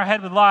from filling our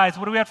head with lies?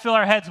 What do we have to fill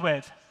our heads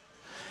with?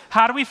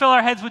 How do we fill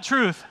our heads with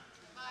truth?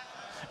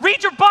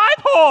 Read your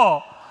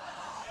Bible!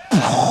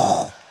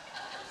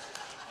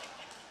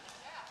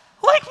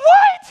 Like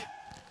what?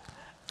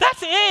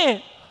 That's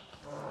it.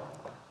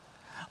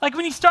 Like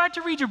when you start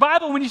to read your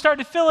Bible, when you start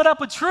to fill it up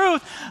with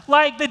truth,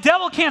 like the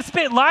devil can't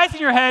spit lies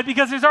in your head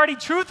because there's already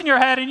truth in your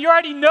head and you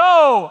already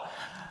know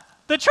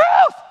the truth.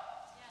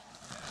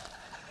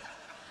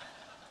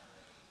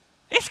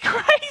 It's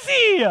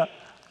crazy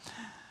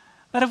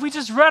that if we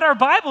just read our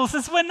Bibles,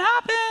 this wouldn't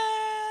happen.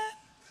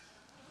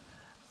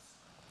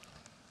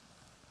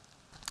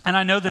 And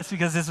I know this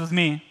because this was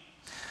me.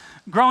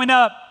 Growing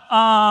up,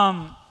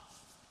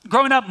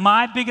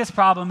 my biggest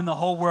problem in the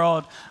whole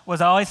world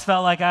was I always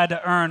felt like I had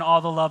to earn all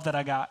the love that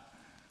I got.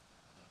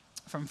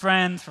 From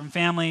friends, from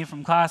family,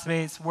 from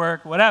classmates,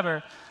 work,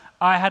 whatever.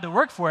 I had to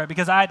work for it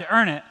because I had to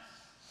earn it.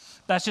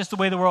 That's just the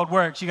way the world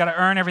works. You got to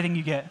earn everything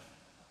you get.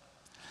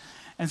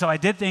 And so I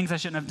did things I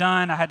shouldn't have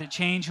done. I had to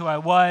change who I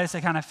was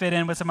to kind of fit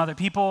in with some other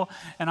people.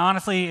 And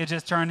honestly, it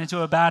just turned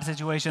into a bad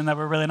situation that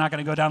we're really not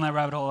going to go down that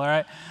rabbit hole, all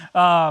right?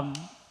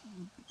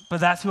 But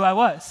that's who I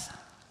was.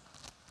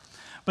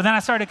 But then I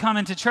started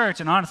coming to church,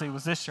 and honestly, it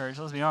was this church,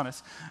 let's be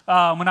honest,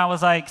 when I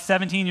was like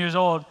 17 years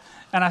old,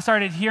 and I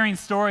started hearing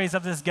stories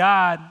of this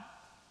God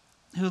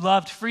who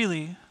loved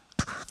freely,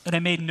 and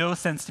it made no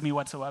sense to me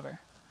whatsoever.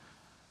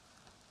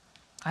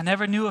 I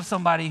never knew of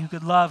somebody who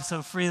could love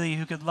so freely,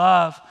 who could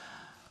love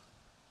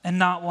and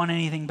not want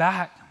anything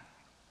back.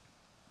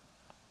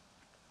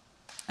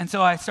 And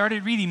so I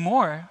started reading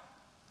more,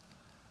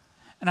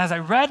 and as I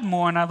read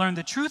more and I learned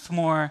the truth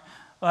more,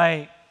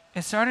 like,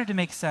 it started to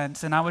make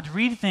sense. And I would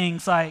read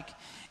things like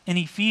in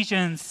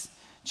Ephesians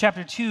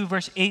chapter 2,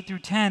 verse 8 through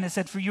 10, it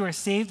said, for you are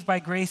saved by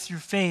grace through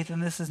faith,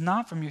 and this is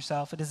not from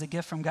yourself, it is a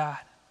gift from God.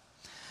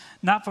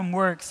 Not from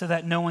works, so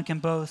that no one can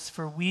boast,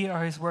 for we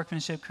are his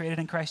workmanship created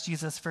in Christ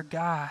Jesus for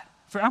good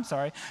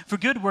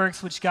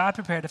works which God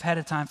prepared ahead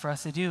of time for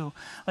us to do.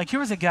 Like here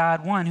was a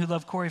God, one, who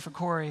loved Corey for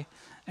Corey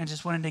and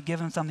just wanted to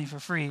give him something for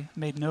free.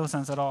 Made no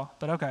sense at all,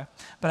 but okay.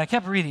 But I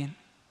kept reading.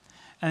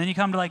 And then you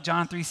come to like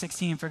John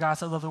 3:16, for God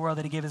so loved the world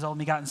that he gave his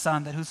only begotten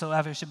son, that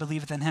whosoever should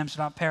believe in him should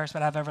not perish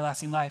but have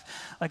everlasting life.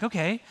 Like,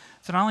 okay,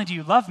 so not only do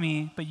you love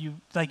me, but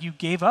you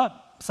gave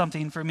up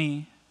something for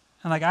me.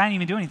 And like, I didn't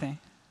even do anything.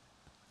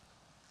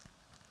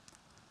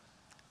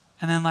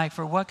 And then like,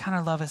 for what kind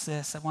of love is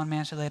this, that one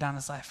man should lay down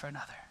his life for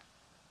another?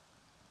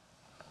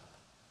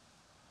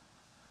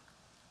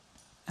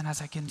 And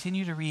as I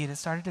continued to read, it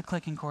started to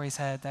click in Corey's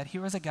head that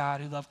here was a God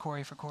who loved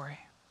Corey for Corey.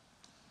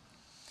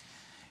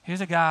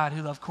 Here's a God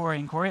who loved Corey,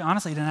 and Corey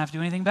honestly didn't have to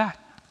do anything bad.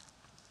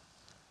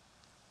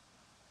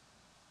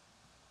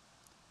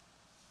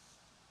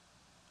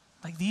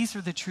 Like, these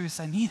were the truths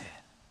I needed.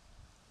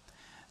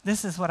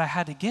 This is what I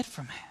had to get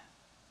from it.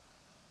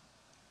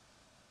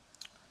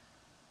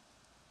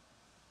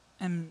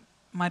 And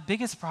my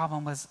biggest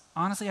problem was,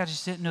 honestly, I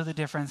just didn't know the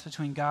difference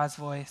between God's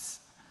voice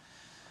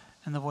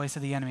and the voice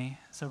of the enemy.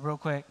 So real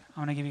quick,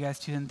 I'm going to give you guys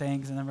 2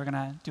 things, and then we're going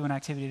to do an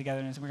activity together,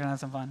 and we're going to have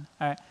some fun.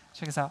 All right,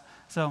 check us out.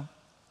 So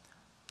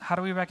how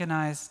do we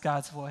recognize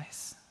God's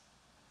voice?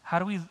 How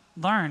do we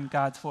learn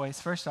God's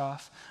voice? First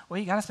off, well,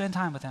 you got to spend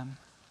time with him.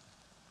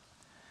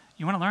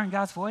 You want to learn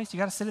God's voice? You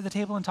got to sit at the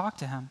table and talk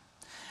to him.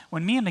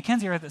 When me and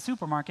Mackenzie are at the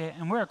supermarket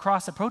and we're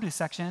across the produce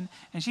section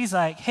and she's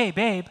like, hey,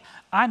 babe,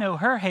 I know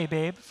her hey,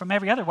 babe from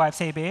every other wife's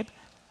hey, babe,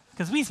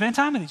 because we spend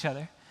time with each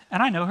other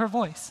and I know her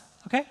voice,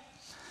 okay?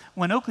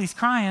 When Oakley's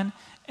crying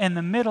in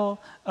the middle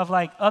of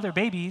like other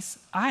babies,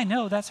 I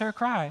know that's her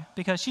cry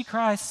because she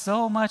cries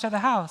so much at the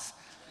house.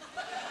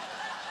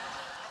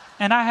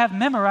 And I have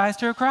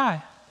memorized her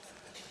cry.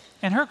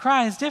 And her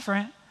cry is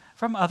different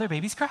from other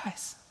babies'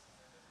 cries.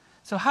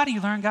 So how do you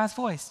learn God's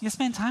voice? You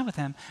spend time with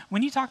him.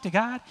 When you talk to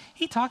God,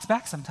 he talks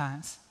back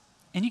sometimes.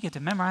 And you get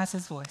to memorize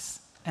his voice.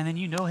 And then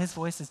you know his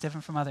voice is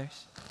different from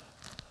others.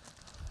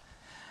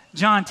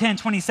 John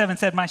 10:27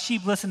 said, my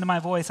sheep listen to my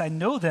voice. I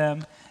know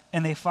them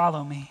and they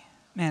follow me.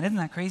 Man, isn't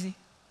that crazy?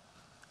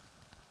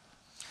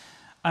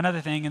 Another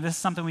thing, and this is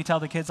something we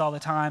tell the kids all the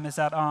time, is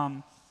that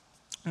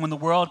when the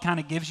world kind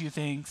of gives you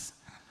things,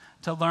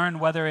 to learn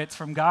whether it's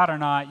from God or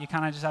not, you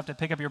kind of just have to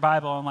pick up your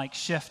Bible and like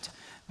shift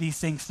these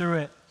things through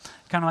it.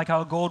 Kind of like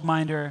how a gold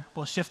miner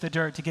will shift the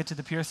dirt to get to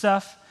the pure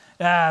stuff.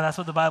 That's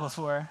what the Bible's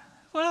for.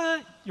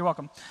 What? You're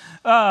welcome.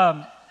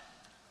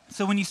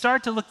 So when you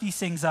start to look these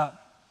things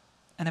up,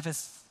 and if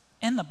it's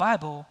in the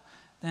Bible,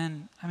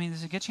 then, I mean,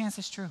 there's a good chance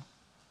it's true.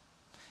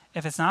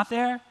 If it's not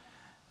there,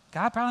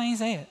 God probably ain't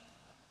say it.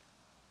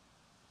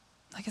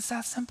 Like, it's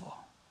that simple.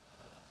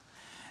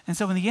 And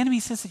so when the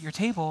enemy sits at your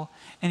table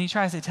and he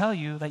tries to tell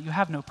you that you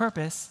have no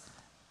purpose,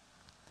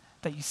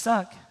 that you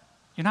suck,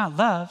 you're not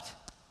loved,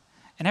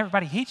 and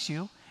everybody hates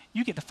you,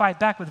 you get to fight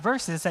back with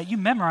verses that you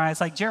memorize,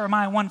 like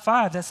Jeremiah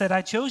 1:5 that said,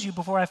 I chose you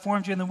before I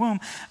formed you in the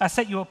womb. I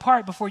set you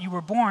apart before you were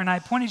born. I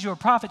appointed you a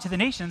prophet to the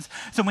nations.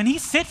 So when he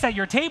sits at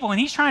your table and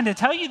he's trying to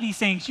tell you these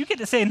things, you get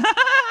to say,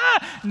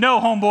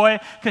 no,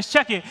 homeboy, because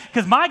check it.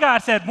 Because my God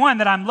said, 1,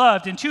 that I'm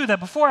loved, and 2, that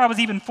before I was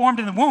even formed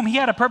in the womb, he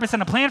had a purpose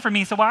and a plan for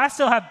me. So while I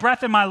still have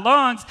breath in my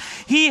lungs,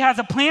 he has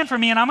a plan for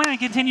me, and I'm going to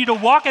continue to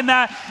walk in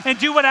that and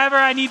do whatever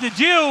I need to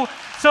do.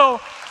 So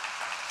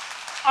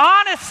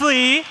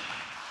honestly,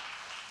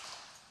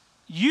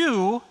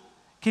 you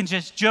can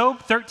just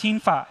Job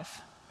 13:5.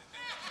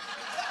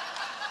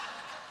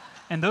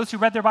 And those who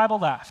read their Bible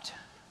laughed.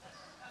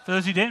 For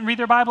those who didn't read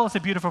their Bible, it's a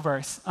beautiful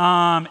verse.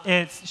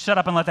 It's shut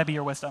up and let that be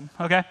your wisdom,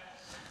 okay?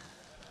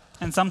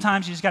 And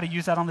sometimes you just got to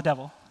use that on the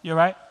devil. You all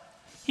right?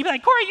 He'd be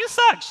like, Corey, you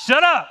suck.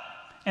 Shut up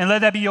and let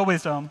that be your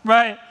wisdom,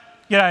 right?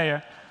 Get out of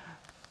here.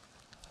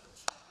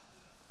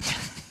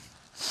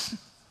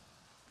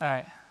 All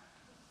right.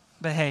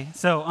 But hey,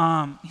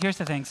 so here's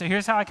the thing. So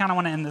here's how I kind of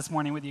want to end this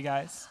morning with you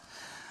guys.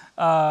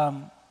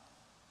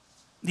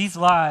 These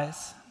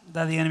lies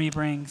that the enemy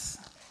brings,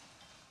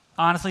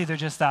 honestly, they're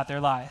just that.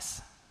 They're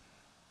lies.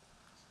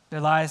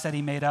 They're lies that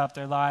he made up.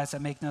 They're lies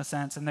that make no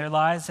sense. And they're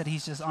lies that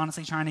he's just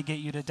honestly trying to get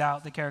you to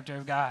doubt the character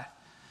of God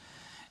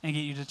and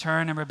get you to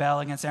turn and rebel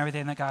against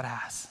everything that God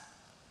has.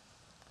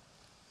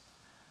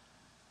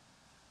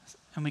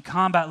 And we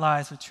combat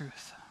lies with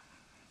truth.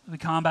 We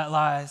combat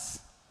lies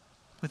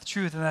with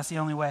truth, and that's the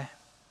only way.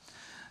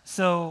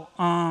 So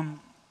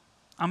I'm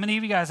going to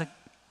give you guys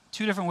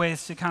 2 different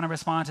ways to kind of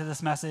respond to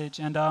this message.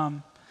 And I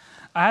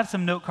have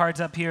some note cards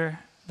up here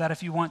that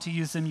if you want to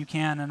use them, you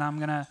can. And I'm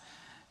going to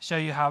show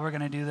you how we're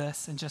going to do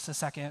this in just a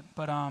second.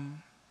 But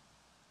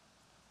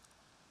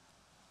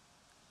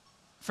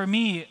for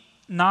me,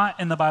 not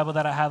in the Bible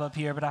that I have up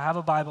here, but I have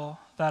a Bible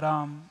that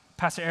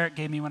Pastor Eric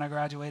gave me when I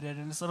graduated.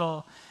 And this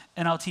little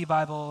NLT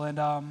Bible.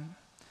 And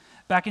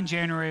back in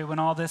January when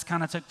all this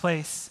kind of took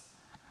place,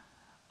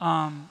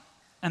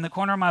 in the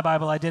corner of my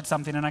Bible, I did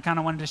something, and I kind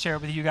of wanted to share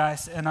it with you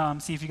guys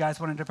and see if you guys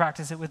wanted to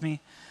practice it with me.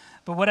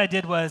 But what I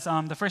did was,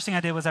 the first thing I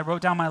did was I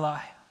wrote down my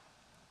lie.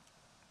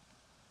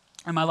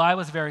 And my lie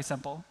was very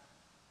simple.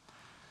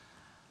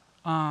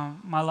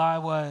 My lie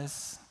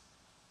was,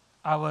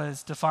 I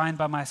was defined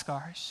by my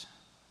scars.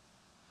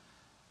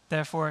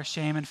 Therefore,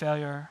 shame and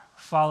failure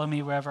follow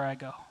me wherever I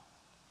go.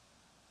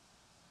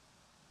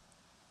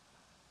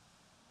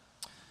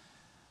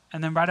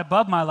 And then right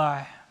above my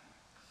lie,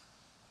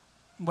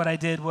 what I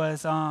did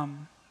was I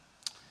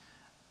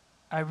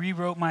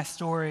rewrote my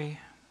story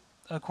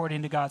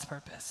according to God's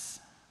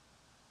purpose.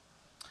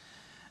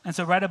 And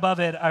so right above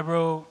it, I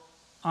wrote,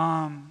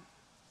 I'm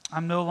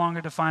no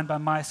longer defined by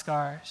my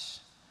scars.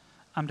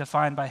 I'm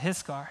defined by his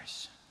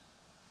scars.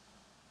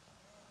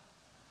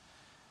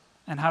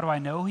 And how do I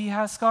know he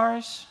has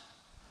scars?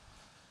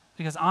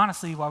 Because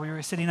honestly, while we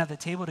were sitting at the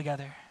table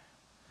together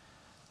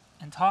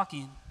and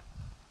talking,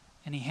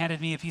 and he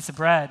handed me a piece of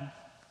bread,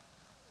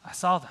 I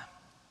saw them.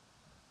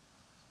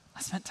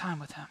 I spent time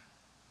with him.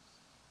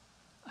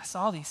 I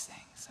saw these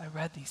things. I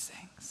read these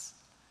things.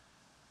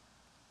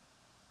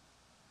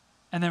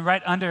 And then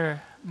right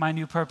under my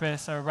new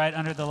purpose, or right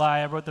under the lie,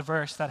 I wrote the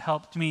verse that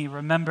helped me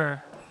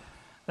remember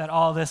that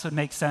all this would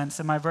make sense.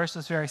 And my verse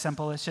was very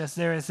simple. It's just,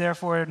 there is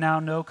therefore now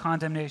no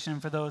condemnation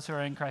for those who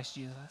are in Christ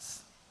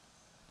Jesus.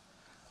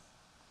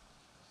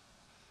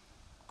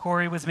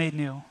 Corey was made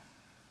new.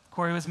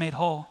 Corey was made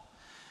whole.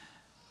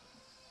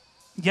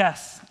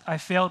 Yes, I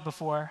failed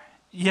before.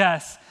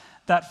 Yes,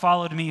 that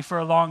followed me for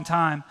a long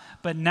time.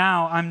 But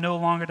now I'm no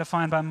longer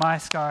defined by my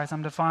scars.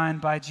 I'm defined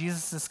by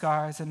Jesus'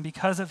 scars. And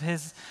because of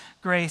his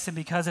grace and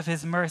because of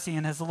his mercy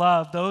and his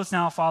love, those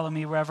now follow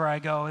me wherever I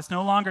go. It's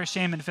no longer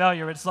shame and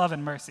failure. It's love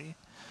and mercy.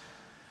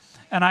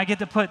 And I get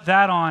to put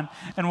that on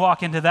and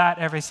walk into that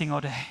every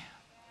single day.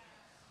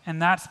 And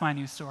that's my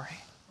new story.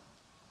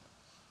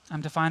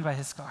 I'm defined by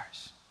his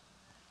scars.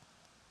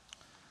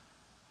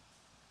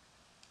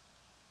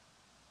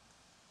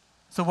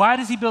 So why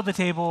does he build the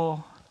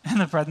table in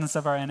the presence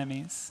of our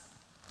enemies?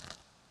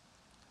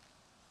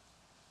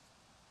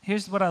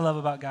 Here's what I love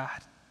about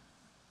God.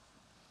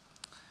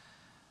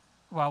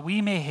 While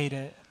we may hate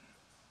it,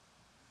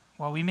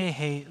 while we may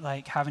hate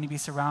like having to be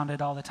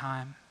surrounded all the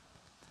time,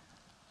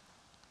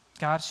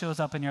 God shows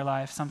up in your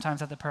life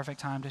sometimes at the perfect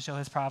time to show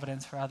his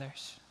providence for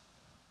others.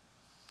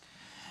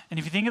 And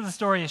if you think of the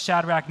story of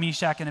Shadrach,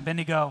 Meshach, and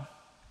Abednego,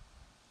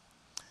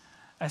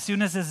 as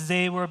soon as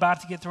they were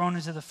about to get thrown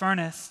into the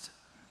furnace,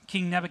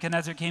 King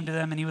Nebuchadnezzar came to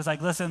them and he was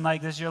like, listen,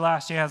 like this is your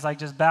last chance, like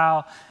just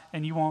bow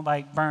and you won't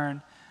like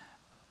burn.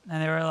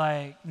 And they were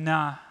like,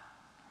 nah.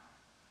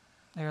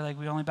 They were like,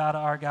 we only bow to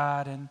our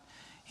God and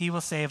he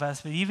will save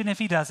us. But even if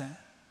he doesn't,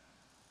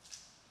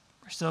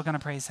 we're still going to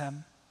praise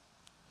him.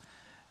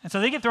 And so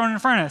they get thrown in the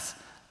furnace.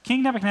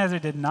 King Nebuchadnezzar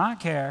did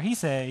not care. He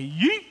said,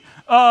 yeet.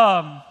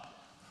 But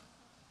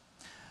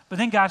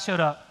then God showed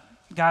up.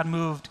 God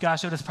moved. God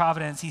showed his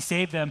providence. He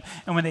saved them.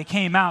 And when they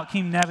came out,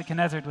 King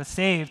Nebuchadnezzar was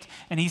saved,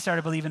 and he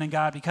started believing in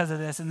God because of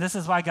this. And this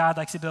is why God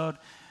likes to build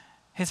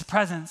his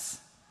presence.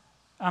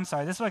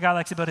 This is why God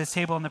likes to build his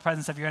table in the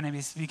presence of your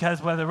enemies,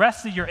 because when the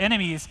rest of your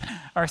enemies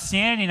are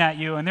standing at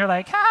you and they're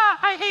like,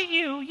 I hate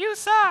you. You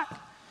suck.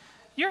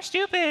 You're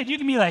stupid. You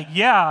can be like,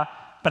 yeah,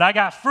 but I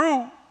got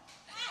fruit.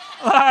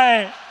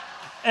 Like,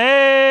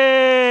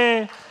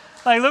 hey,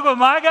 like, look what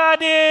my God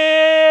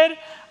did.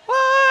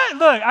 What?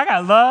 Look, I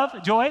got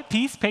love, joy,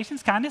 peace,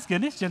 patience, kindness,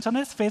 goodness,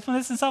 gentleness,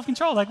 faithfulness, and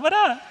self-control. Like, what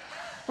up?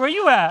 Where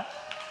you at?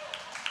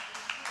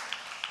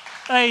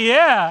 Like,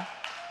 yeah.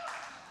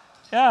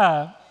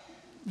 Yeah.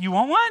 You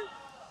want one?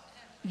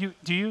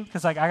 Do you?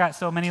 Because, like, I got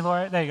so many,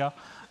 Lord. There you go.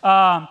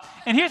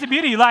 And here's the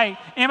beauty. Like,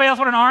 anybody else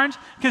want an orange?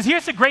 Because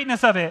here's the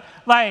greatness of it.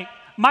 Like,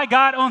 my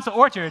God owns the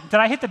orchard. Did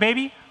I hit the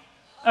baby?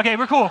 Okay,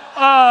 we're cool.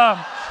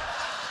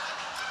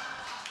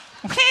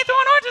 We ain't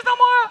doing oranges no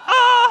more.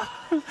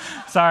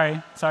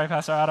 Sorry,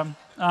 Pastor Adam.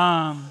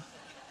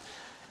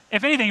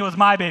 If anything, it was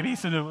my baby,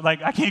 so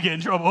like I can't get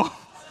in trouble.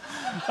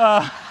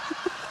 I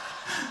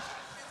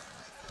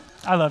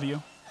love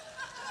you.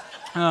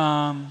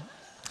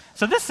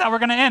 So this is how we're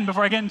going to end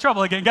before I get in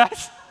trouble again,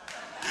 guys.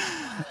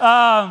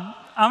 I'm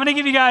going to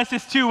give you guys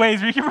just 2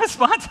 ways we can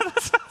respond to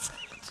this message.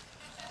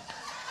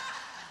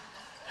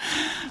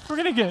 We're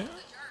going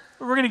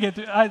to get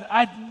through.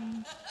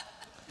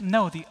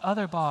 No, the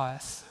other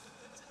boss.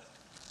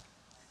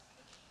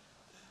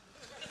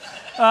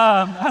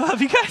 I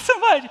love you guys so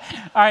much.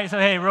 All right, so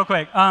hey, real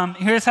quick.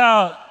 Here's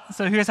how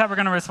we're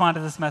going to respond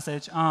to this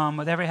message.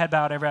 With every head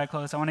bowed, every eye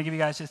closed. I want to give you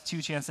guys just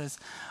 2 chances.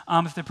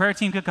 If the prayer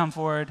team could come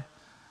forward.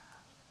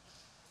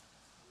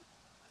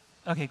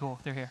 Okay, cool.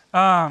 They're here.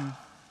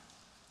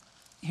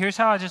 Here's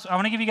how I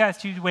want to give you guys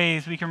 2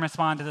 ways we can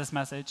respond to this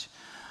message.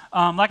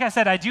 Like I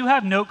said, I do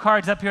have note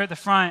cards up here at the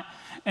front.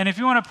 And if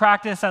you want to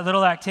practice that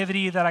little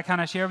activity that I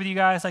kind of share with you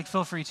guys, like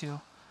feel free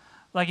to.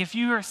 Like if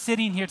you are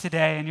sitting here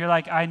today and you're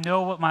like, I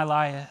know what my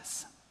lie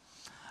is.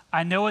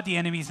 I know what the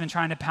enemy's been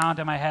trying to pound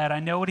in my head. I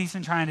know what he's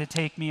been trying to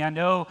take me. I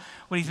know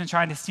what he's been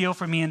trying to steal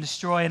from me and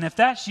destroy. And if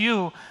that's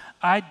you,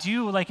 I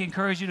do like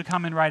encourage you to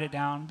come and write it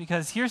down.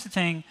 Because here's the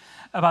thing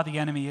about the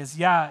enemy is,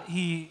 yeah,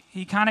 he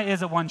kind of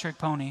is a one-trick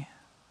pony.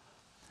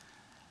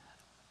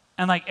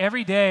 And like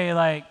every day,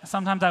 like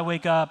sometimes I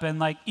wake up and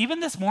like even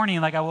this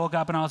morning, like I woke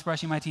up and I was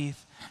brushing my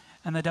teeth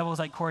and the devil was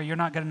like, Corey, you're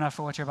not good enough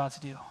for what you're about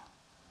to do.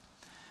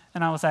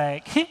 And I was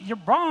like, you're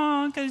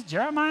wrong, because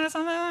Jeremiah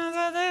something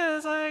like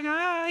this. Like,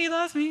 he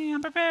loves me,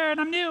 I'm prepared,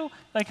 I'm new.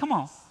 Like, come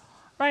on,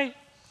 right?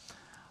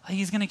 Like,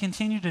 he's going to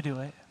continue to do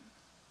it.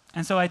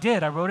 And so I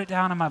did. I wrote it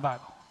down in my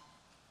Bible.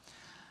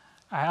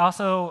 I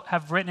also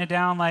have written it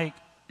down, like,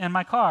 in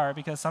my car,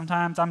 because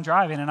sometimes I'm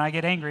driving and I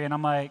get angry and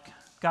I'm like,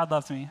 God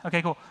loves me.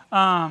 Okay, cool.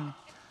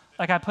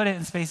 Like, I put it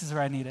in spaces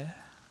where I need it.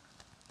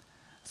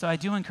 So I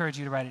do encourage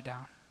you to write it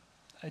down.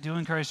 I do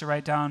encourage you to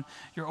write down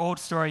your old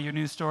story, your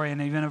new story,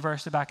 and even a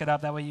verse to back it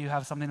up. That way you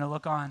have something to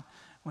look on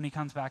when he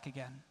comes back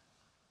again.